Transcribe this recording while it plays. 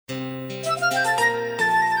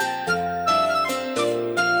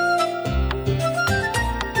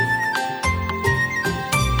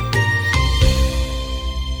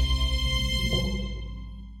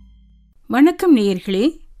வணக்கம் நேயர்களே,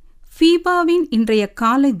 ஃபீபாவின் இன்றைய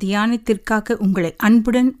காலை தியானத்திற்காக உங்களை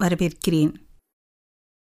அன்புடன் வரவேற்கிறேன்.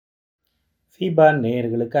 ஃபீபா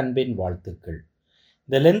நேயர்களுக்கு அன்பின் வாழ்த்துக்கள்.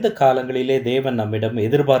 இந்த லெந்து காலங்களிலே தேவன் நம்மிடம்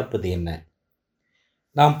எதிர்பார்ப்பது என்ன?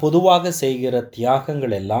 நாம் பொதுவாக செய்கிற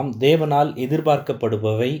தியாகங்கள் எல்லாம் தேவனால்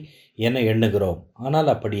எதிர்பார்க்கப்படுபவை என எண்ணுகிறோம்.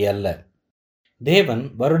 ஆனால் அப்படி அல்ல. தேவன்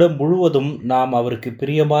வருடம் முழுவதும் நாம் அவருக்கு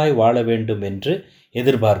பிரியமாய் வாழ வேண்டும் என்று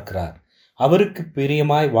எதிர்பார்க்கிறார். அவருக்கு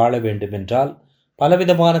பிரியமாய் வாழ வேண்டுமென்றால்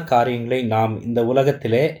பலவிதமான காரியங்களை நாம் இந்த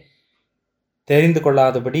உலகத்திலே தெரிந்து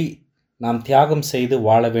கொள்ளாதபடி நாம் தியாகம் செய்து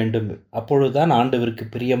வாழ வேண்டும். அப்பொழுதுதான் ஆண்டவருக்கு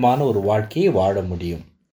பிரியமான ஒரு வாழ்க்கையை வாழ முடியும்.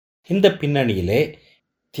 இந்த பின்னணியிலே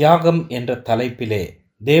தியாகம் என்ற தலைப்பிலே,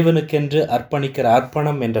 தேவனுக்கென்று அர்ப்பணிக்கிற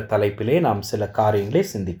அர்ப்பணம் என்ற தலைப்பிலே நாம் சில காரியங்களை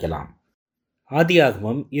சிந்திக்கலாம்.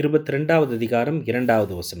 ஆதியாகமம் 22வது அதிகாரம்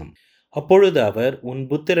 2வது வசனம். அப்பொழுது அவர், உன்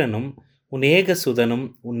புத்திரனும் உன் ஏகசுதனும்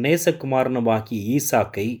உன் நேசகுமாரனுமாகிய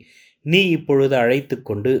ஈசாக்கை நீ இப்பொழுது அழைத்து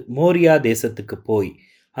கொண்டு மோரியா தேசத்துக்கு போய்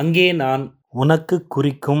அங்கே நான் உனக்கு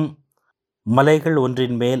குறிக்கும் மலைகள்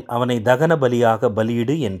ஒன்றின் மேல் அவனை தகன பலியாக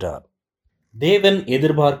பலியிடு என்றார். தேவன்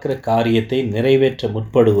எதிர்பார்க்கிற காரியத்தை நிறைவேற்ற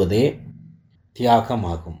முற்படுவதே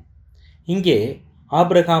தியாகமாகும். இங்கே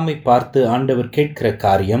ஆபிரகாமை பார்த்து ஆண்டவர் கேட்கிற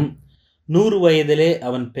காரியம், 100 வயதிலே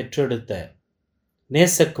அவன் பெற்றெடுத்த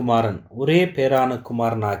நேசகுமாரன், ஒரே பேரான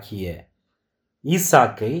குமாரனாகிய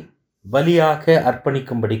ஈசாக்கை பலியாக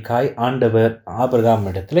அர்ப்பணிக்கும்படிக்காய் ஆண்டவர் ஆபிரகாம்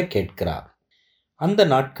இடத்துல கேட்கிறார். அந்த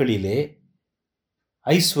நாட்களிலே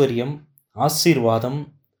ஐஸ்வர்யம், ஆசீர்வாதம்,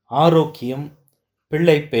 ஆரோக்கியம்,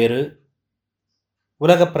 பிள்ளை பேறு,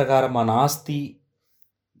 உலக பிரகாரமான ஆஸ்தி,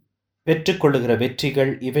 பெற்றுக்கொள்ளுகிற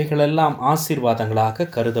வெற்றிகள், இவைகளெல்லாம்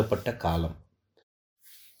ஆசீர்வாதங்களாக கருதப்பட்ட காலம்.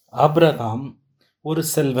 ஆபிரகாம் ஒரு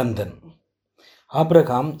செல்வந்தன்.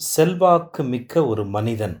 ஆபிரகாம் செல்வாக்கு மிக்க ஒரு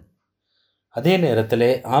மனிதன். அதே நேரத்தில்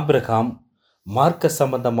ஆபிரகாம் மார்க்க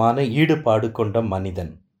சம்பந்தமான ஈடுபாடு கொண்ட மனிதன்.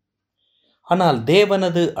 ஆனால்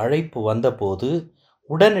தேவனது அழைப்பு வந்தபோது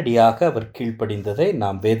உடனடியாக அவர் கீழ்ப்படிந்ததை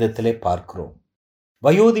நாம் வேதத்திலே பார்க்கிறோம்.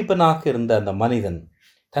 வயோதிபனாக இருந்த அந்த மனிதன்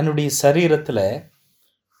தன்னுடைய சரீரத்தில்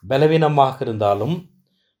பலவீனமாக இருந்தாலும்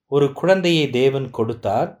ஒரு குழந்தையை தேவன்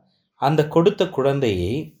கொடுத்தார். அந்த கொடுத்த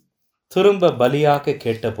குழந்தையை திரும்ப பலியாக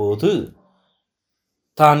கேட்டபோது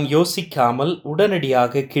தான் யோசிக்காமல்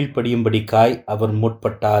உடனடியாக கீழ்ப்படியும்படிக்காய் அவர்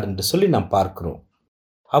முற்பட்டார் என்று சொல்லி நாம் பார்க்கிறோம்.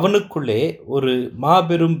 அவனுக்குள்ளே ஒரு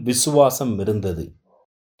மாபெரும் விசுவாசம் இருந்தது.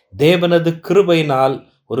 தேவனது கிருபையினால்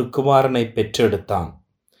ஒரு குமாரனை பெற்றெடுத்தான்.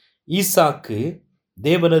 ஈசாக்கு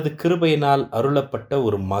தேவனது கிருபையினால் அருளப்பட்ட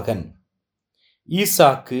ஒரு மகன்.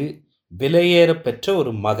 ஈசாக்கு விலையேற பெற்ற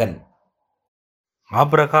ஒரு மகன்.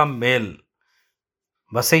 ஆபிரகாம் மேல்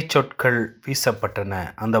வசை சொற்கள் வீசப்பட்டன.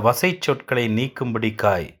 அந்த வசை சொற்களை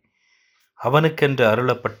நீக்கும்படிக்காய் அவனுக்கென்று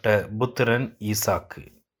அருளப்பட்ட புத்திரன் ஈசாக்கு.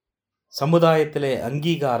 சமுதாயத்திலே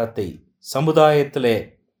அங்கீகாரத்தை, சமுதாயத்திலே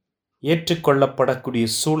ஏற்றுக்கொள்ளப்படக்கூடிய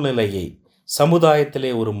சூழ்நிலையை,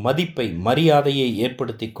 சமுதாயத்திலே ஒரு மதிப்பை, மரியாதையை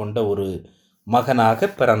ஏற்படுத்தி கொண்ட ஒரு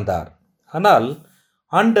மகனாக பிறந்தார். ஆனால்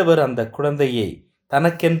ஆண்டவர் அந்த குழந்தையை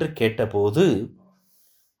தனக்கென்று கேட்டபோது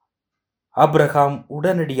ஆபிரகாம்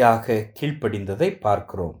உடனடியாக கீழ்ப்படிந்ததை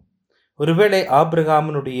பார்க்கிறோம். ஒருவேளை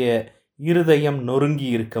ஆபிரகாமினுடைய இருதயம் நொறுங்கி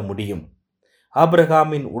இருக்க முடியும்.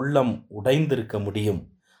 ஆபிரகாமின் உள்ளம் உடைந்திருக்க முடியும்.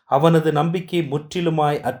 அவனது நம்பிக்கை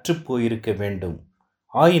முற்றிலுமாய் அற்றுப்போயிருக்க வேண்டும்.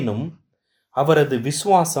 ஆயினும் அவரது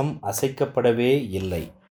விசுவாசம் அசைக்கப்படவே இல்லை.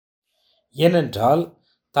 ஏனென்றால்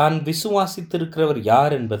தான் விசுவாசித்திருக்கிறவர்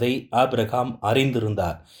யார் என்பதை ஆபிரகாம்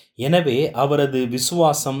அறிந்திருந்தார். எனவே அவரது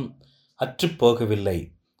விசுவாசம் அற்றுப்போகவில்லை.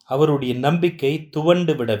 அவருடைய நம்பிக்கை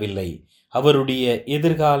துவண்டு விடவில்லை. அவருடைய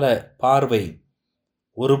எதிர்கால பார்வை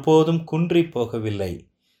ஒருபோதும் குன்றி போகவில்லை.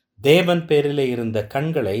 தேவன் பேரிலே இருந்த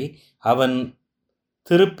கண்களை அவன்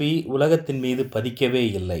திருப்பி உலகத்தின் மீது பதிக்கவே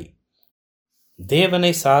இல்லை.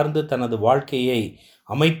 தேவனை சார்ந்து தனது வாழ்க்கையை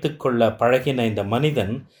அமைத்து கொள்ள பழகின இந்த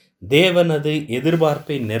மனிதன் தேவனது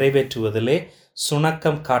எதிர்பார்ப்பை நிறைவேற்றுவதிலே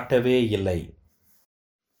சுணக்கம் காட்டவே இல்லை.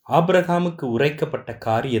 ஆபிரகாமுக்கு உரைக்கப்பட்ட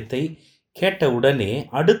காரியத்தை கேட்டவுடனே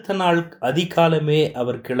அடுத்த நாள் அதிகாலமே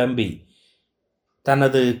அவர் கிளம்பி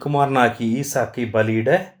தனது குமாரனாகி ஈசாக்கை பலியிட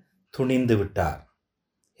துணிந்து விட்டார்.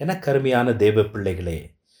 என கருமையான தேவ பிள்ளைகளே,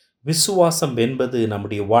 விசுவாசம் என்பது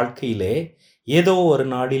நம்முடைய வாழ்க்கையிலே ஏதோ ஒரு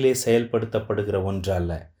நாளிலே செயல்படுத்தப்படுகிற ஒன்று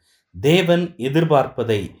அல்ல. தேவன்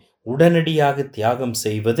எதிர்பார்ப்பதை உடனடியாக தியாகம்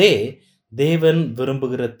செய்வதே தேவன்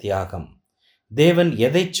விரும்புகிற தியாகம். தேவன்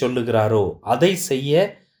எதை சொல்லுகிறாரோ அதை செய்ய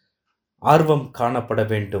ஆர்வம் காணப்பட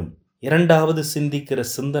வேண்டும். இரண்டாவது சிந்திக்கிற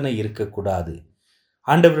சிந்தனை இருக்கக்கூடாது.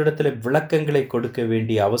 ஆண்டவரிடத்தில் விளக்கங்களை கொடுக்க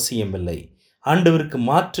வேண்டிய அவசியமில்லை. ஆண்டவருக்கு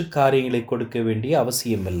மாற்று காரியங்களை கொடுக்க வேண்டிய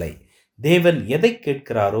அவசியமில்லை. தேவன் எதை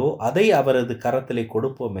கேட்கிறாரோ அதை அவரது கரத்திலே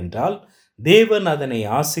கொடுப்போம் என்றால் தேவன் அதனை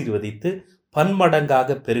ஆசீர்வதித்து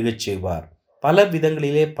பன்மடங்காக பெருகச் செய்வார். பல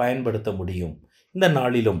விதங்களிலே பயன்படுத்த முடியும். இந்த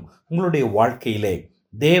நாளிலும் உங்களுடைய வாழ்க்கையிலே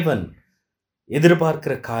தேவன்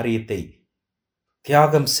எதிர்பார்க்கிற காரியத்தை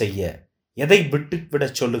தியாகம் செய்ய, எதை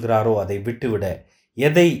விட்டுவிட சொல்லுகிறாரோ அதை விட்டுவிட,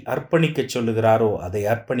 எதை அர்ப்பணிக்க சொல்லுகிறாரோ அதை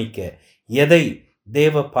அர்ப்பணிக்க, எதை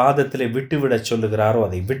தேவ பாதத்திலே விட்டுவிட சொல்லுகிறாரோ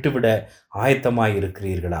அதை விட்டுவிட ஆயத்தமாய்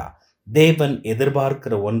இருக்கிறீர்களா? தேவன்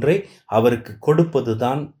எதிர்பார்க்கிற ஒன்றை அவருக்கு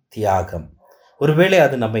கொடுப்பதுதான் தியாகம். ஒருவேளை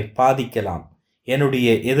அது நம்மை பாதிக்கலாம்.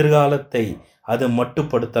 என்னுடைய எதிர்காலத்தை அது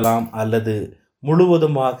மட்டுப்படுத்தலாம் அல்லது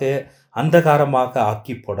முழுவதுமாக அந்தகாரமாக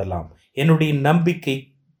ஆக்கி போடலாம். என்னுடைய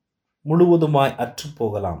நம்பிக்கை முழுவதுமாய் அற்று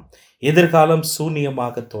போகலாம். எதிர்காலம்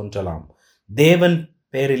சூனியமாக தோன்றலாம். தேவன்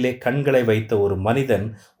பேரிலே கண்களை வைத்த ஒரு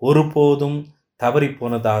மனிதன் ஒருபோதும்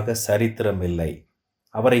தவறிப்போனதாக சரித்திரம் இல்லை.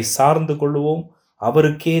 அவரை சார்ந்து கொள்வோம்,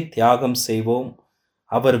 அவருக்கே தியாகம் செய்வோம்,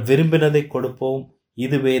 அவர் விரும்பினதை கொடுப்போம்.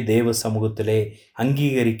 இதுவே தேவ சமூகத்திலே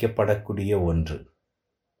அங்கீகரிக்கப்படக்கூடிய ஒன்று.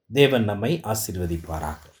 தேவன் நம்மை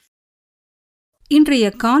ஆசீர்வதிப்பாராக.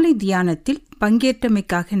 இன்றைய காலை தியானத்தில்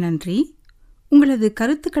பங்கேற்றமைக்காக நன்றி. உங்களது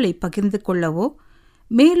கருத்துக்களை பகிர்ந்து கொள்ளவோ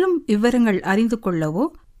மேலும் விவரங்கள் அறிந்து கொள்ளவோ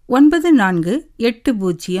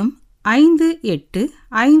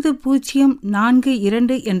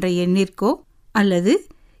 9458585042 என்ற எண்ணிற்கோ அல்லது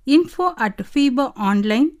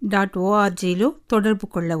info@fibaonline.org தொடர்பு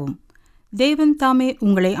கொள்ளவும். தேவன் தாமே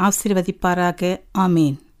உங்களை ஆசீர்வதிப்பாராக.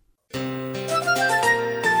 ஆமேன்.